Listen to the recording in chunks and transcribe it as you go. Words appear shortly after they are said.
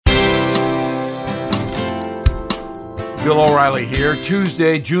Bill O'Reilly here,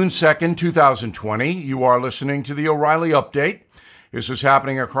 Tuesday, June 2nd, 2020. You are listening to the O'Reilly Update. This is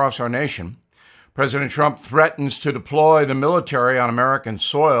happening across our nation. President Trump threatens to deploy the military on American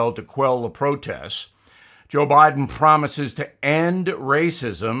soil to quell the protests. Joe Biden promises to end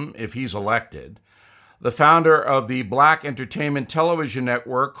racism if he's elected. The founder of the Black Entertainment Television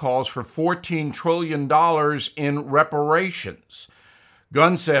Network calls for $14 trillion in reparations.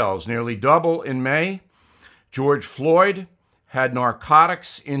 Gun sales nearly double in May. George Floyd had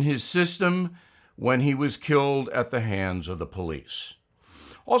narcotics in his system when he was killed at the hands of the police.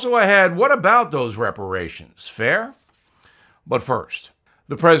 Also ahead, what about those reparations? Fair? But first,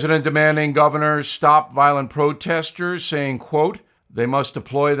 the president demanding governors stop violent protesters, saying, quote, they must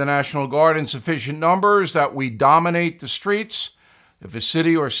deploy the National Guard in sufficient numbers that we dominate the streets. If a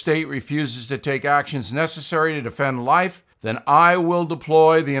city or state refuses to take actions necessary to defend life, then I will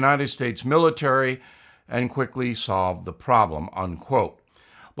deploy the United States military and quickly solve the problem, unquote.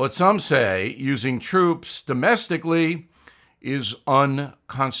 But some say using troops domestically is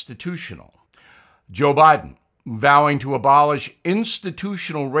unconstitutional. Joe Biden vowing to abolish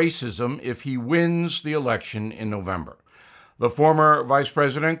institutional racism if he wins the election in November. The former vice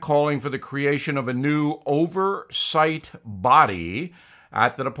president calling for the creation of a new oversight body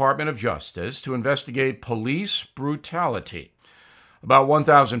at the Department of Justice to investigate police brutality. About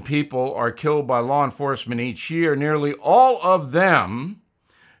 1,000 people are killed by law enforcement each year, nearly all of them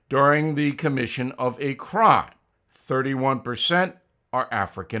during the commission of a crime. 31% are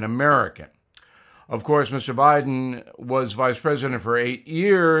African American. Of course, Mr. Biden was vice president for 8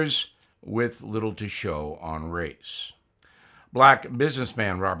 years with little to show on race. Black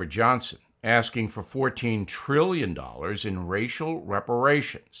businessman Robert Johnson asking for $14 trillion in racial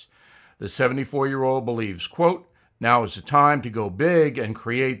reparations. The 74-year-old believes, quote, now is the time to go big and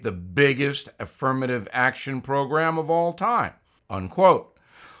create the biggest affirmative action program of all time, unquote.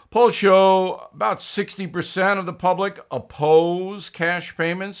 Polls show about 60% of the public oppose cash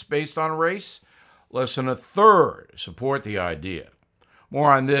payments based on race. Less than a third support the idea.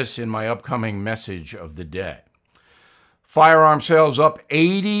 More on this in my upcoming message of the day. Firearm sales up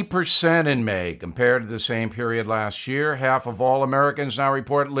 80% in May compared to the same period last year. Half of all Americans now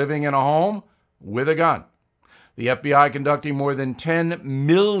report living in a home with a gun. The FBI conducting more than 10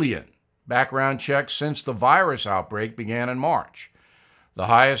 million background checks since the virus outbreak began in March, the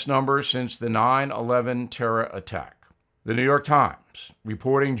highest number since the 9/11 terror attack. The New York Times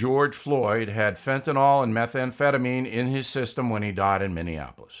reporting George Floyd had fentanyl and methamphetamine in his system when he died in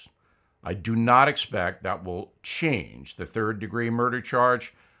Minneapolis. I do not expect that will change the third-degree murder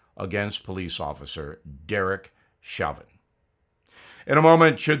charge against police officer Derek Chauvin. In a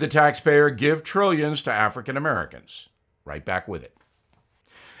moment, should the taxpayer give trillions to African Americans? Right back with it.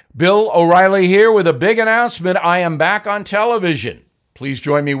 Bill O'Reilly here with a big announcement. I am back on television. Please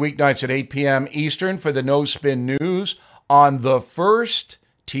join me weeknights at 8 p.m. Eastern for the No Spin News on The First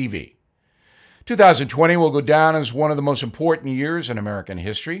TV. 2020 will go down as one of the most important years in American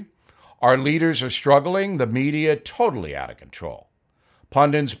history. Our leaders are struggling, the media totally out of control.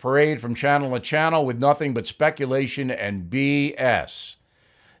 Pundits parade from channel to channel with nothing but speculation and BS.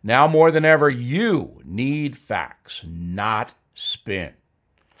 Now more than ever, you need facts, not spin.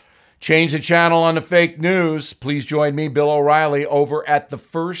 Change the channel on the fake news. Please join me, Bill O'Reilly, over at The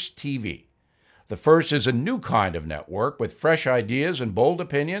First TV. The First is a new kind of network with fresh ideas and bold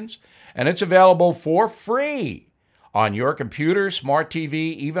opinions, and it's available for free on your computer, smart TV,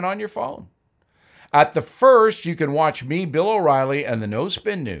 even on your phone. At The First, you can watch me, Bill O'Reilly, and the No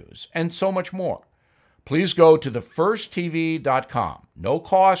Spin News, and so much more. Please go to thefirsttv.com. No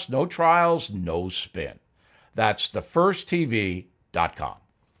cost, no trials, no spin. That's thefirsttv.com.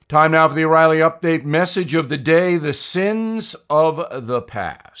 Time now for the O'Reilly Update message of the day, the sins of the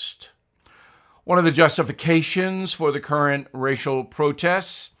past. One of the justifications for the current racial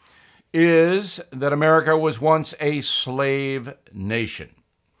protests is that America was once a slave nation.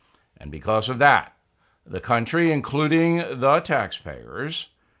 And because of that, the country, including the taxpayers,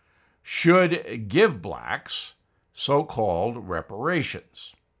 should give blacks so-called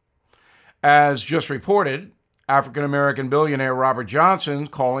reparations. As just reported, African-American billionaire Robert Johnson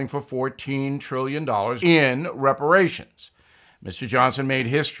calling for $14 trillion in reparations. Mr. Johnson made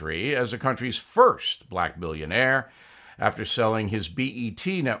history as the country's first black billionaire after selling his BET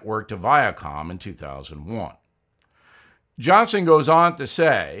network to Viacom in 2001. Johnson goes on to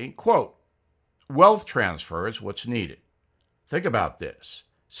say, quote, wealth transfer is what's needed. Think about this.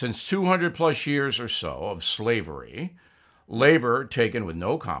 Since 200 plus years or so of slavery, labor taken with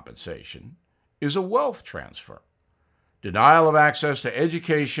no compensation is a wealth transfer. Denial of access to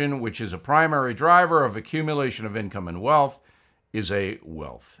education, which is a primary driver of accumulation of income and wealth, is a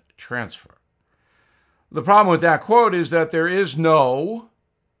wealth transfer. The problem with that quote is that there is no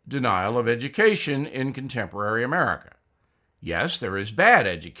denial of education in contemporary America. Yes, there is bad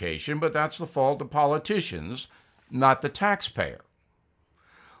education, but that's the fault of politicians, not the taxpayer.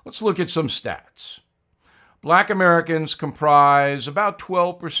 Let's look at some stats. Black Americans comprise about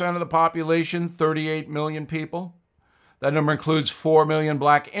 12% of the population, 38 million people. That number includes 4 million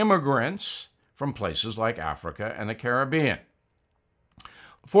black immigrants from places like Africa and the Caribbean.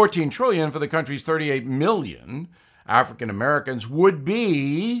 14 trillion for the country's 38 million African Americans would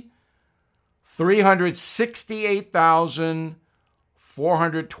be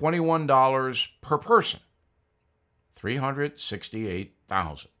 $368,421 per person.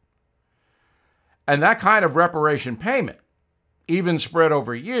 $368,000. And that kind of reparation payment, even spread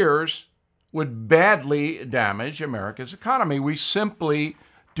over years, would badly damage America's economy. We simply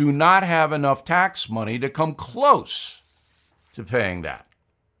do not have enough tax money to come close to paying that.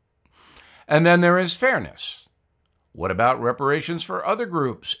 And then there is fairness. What about reparations for other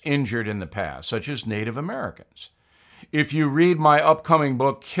groups injured in the past, such as Native Americans? If you read my upcoming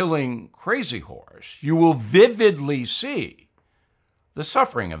book, Killing Crazy Horse, you will vividly see the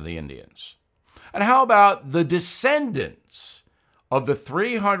suffering of the Indians. And how about the descendants of the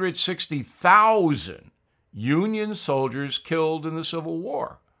 360,000 Union soldiers killed in the Civil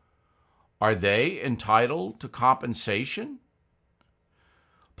War? Are they entitled to compensation?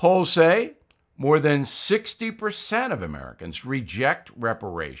 Polls say more than 60% of Americans reject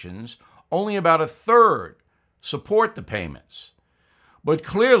reparations. Only about a third support the payments. But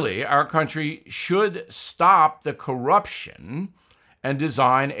clearly, our country should stop the corruption and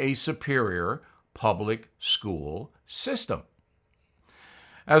design a superior public school system.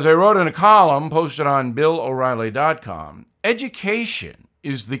 As I wrote in a column posted on BillO'Reilly.com, education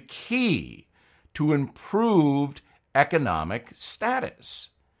is the key to improved economic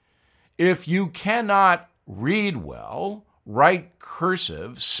status. If you cannot read well, write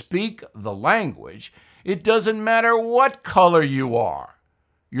cursive, speak the language, it doesn't matter what color you are.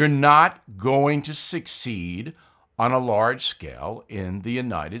 You're not going to succeed on a large scale in the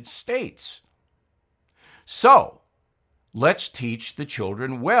United States. So, let's teach the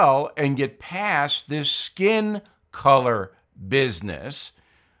children well and get past this skin color business,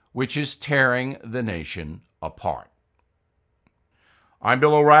 which is tearing the nation apart. I'm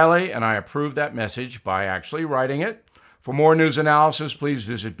Bill O'Reilly, and I approve that message by actually writing it. For more news analysis, please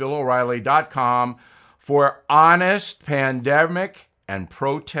visit BillO'Reilly.com for honest pandemic and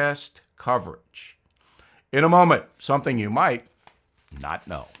protest coverage. In a moment, something you might not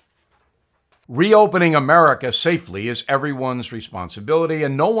know. Reopening America safely is everyone's responsibility,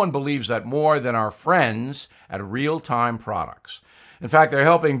 and no one believes that more than our friends at Real Time Products. In fact, they're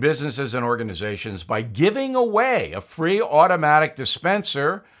helping businesses and organizations by giving away a free automatic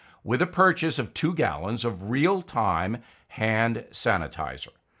dispenser with a purchase of 2 gallons of real-time hand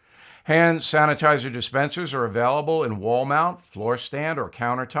sanitizer. Hand sanitizer dispensers are available in wall mount, floor stand, or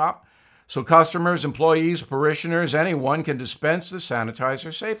countertop, so customers, employees, parishioners, anyone can dispense the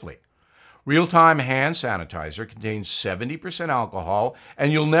sanitizer safely. Real-time hand sanitizer contains 70% alcohol,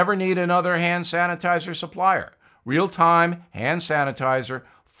 and you'll never need another hand sanitizer supplier. Real-time hand sanitizer,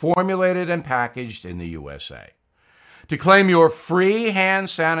 formulated and packaged in the USA. To claim your free hand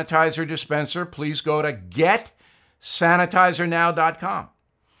sanitizer dispenser, please go to getsanitizernow.com.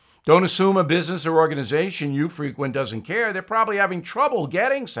 Don't assume a business or organization you frequent doesn't care. They're probably having trouble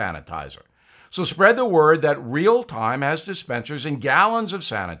getting sanitizer. So spread the word that Real Time has dispensers and gallons of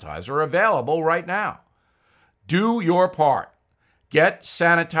sanitizer available right now. Do your part.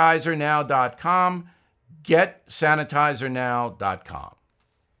 GetSanitizerNow.com. GetSanitizerNow.com.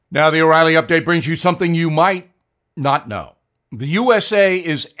 Now, the O'Reilly Update brings you something you might not know. The USA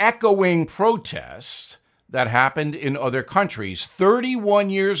is echoing protests that happened in other countries 31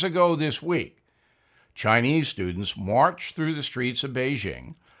 years ago this week. Chinese students marched through the streets of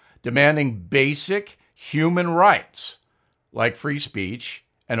Beijing demanding basic human rights like free speech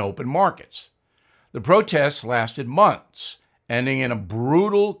and open markets. The protests lasted months, ending in a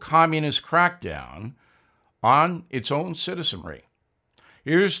brutal communist crackdown on its own citizenry.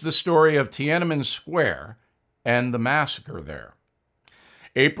 Here's the story of Tiananmen Square and the massacre there.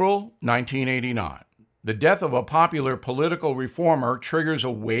 April 1989. The death of a popular political reformer triggers a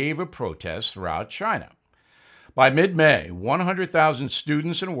wave of protests throughout China. By mid-May, 100,000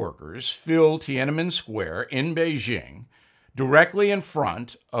 students and workers filled Tiananmen Square in Beijing, directly in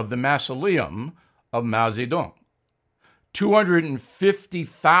front of the mausoleum of Mao Zedong.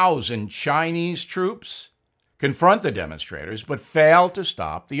 250,000 Chinese troops confront the demonstrators, but failed to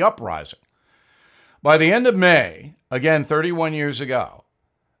stop the uprising. By the end of May, again 31 years ago,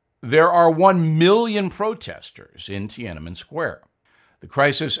 there are 1 million protesters in Tiananmen Square. The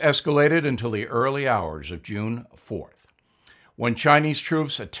crisis escalated until the early hours of June 4th, when Chinese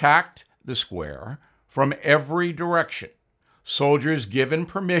troops attacked the square from every direction, soldiers given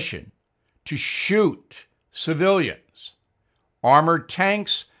permission to shoot civilians, armored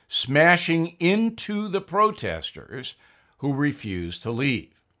tanks smashing into the protesters who refused to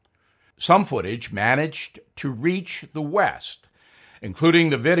leave. Some footage managed to reach the West, including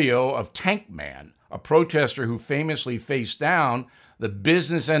the video of Tank Man, a protester who famously faced down the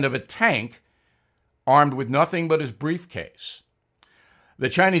business end of a tank armed with nothing but his briefcase. The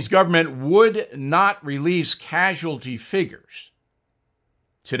Chinese government would not release casualty figures.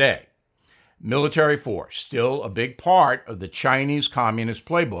 Today, military force still a big part of the Chinese Communist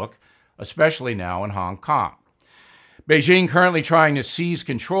playbook, especially now in Hong Kong. Beijing currently trying to seize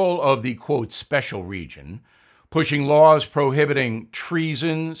control of the, quote, special region, pushing laws prohibiting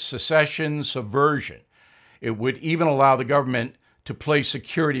treason, secession, subversion. It would even allow the government to place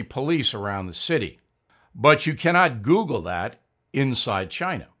security police around the city. But you cannot Google that inside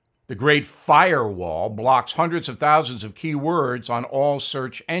China. The Great Firewall blocks hundreds of thousands of keywords on all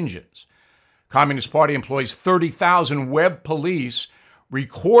search engines. Communist Party employs 30,000 web police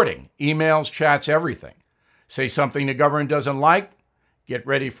recording emails, chats, everything. Say something the government doesn't like, get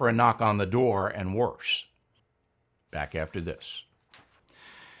ready for a knock on the door and worse. Back after this.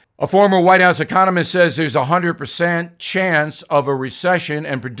 A former White House economist says there's a 100% chance of a recession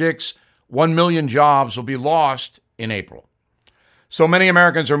and predicts 1 million jobs will be lost in April. So many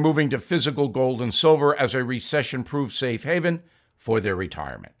Americans are moving to physical gold and silver as a recession-proof safe haven for their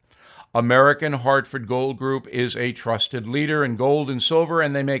retirement. American Hartford Gold Group is a trusted leader in gold and silver,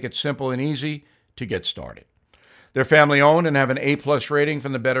 and they make it simple and easy to get started. They're family-owned and have an A-plus rating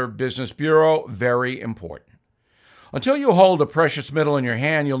from the Better Business Bureau. Very important. Until you hold a precious metal in your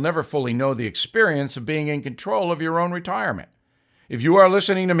hand, you'll never fully know the experience of being in control of your own retirement. If you are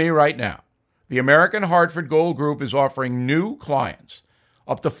listening to me right now, the American Hartford Gold Group is offering new clients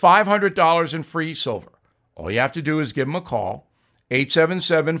up to $500 in free silver. All you have to do is give them a call,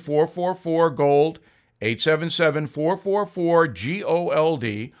 877-444-GOLD,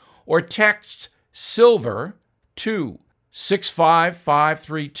 877-444-GOLD, or text SILVER to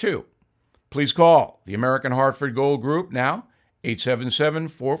 65532. Please call the American Hartford Gold Group now,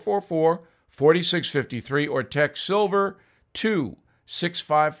 877-444-4653, or text SILVER to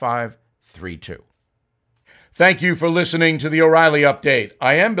 65532. Thank you for listening to the O'Reilly Update.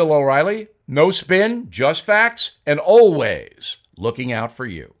 I am Bill O'Reilly. No spin, just facts, and always looking out for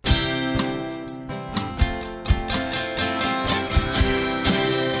you.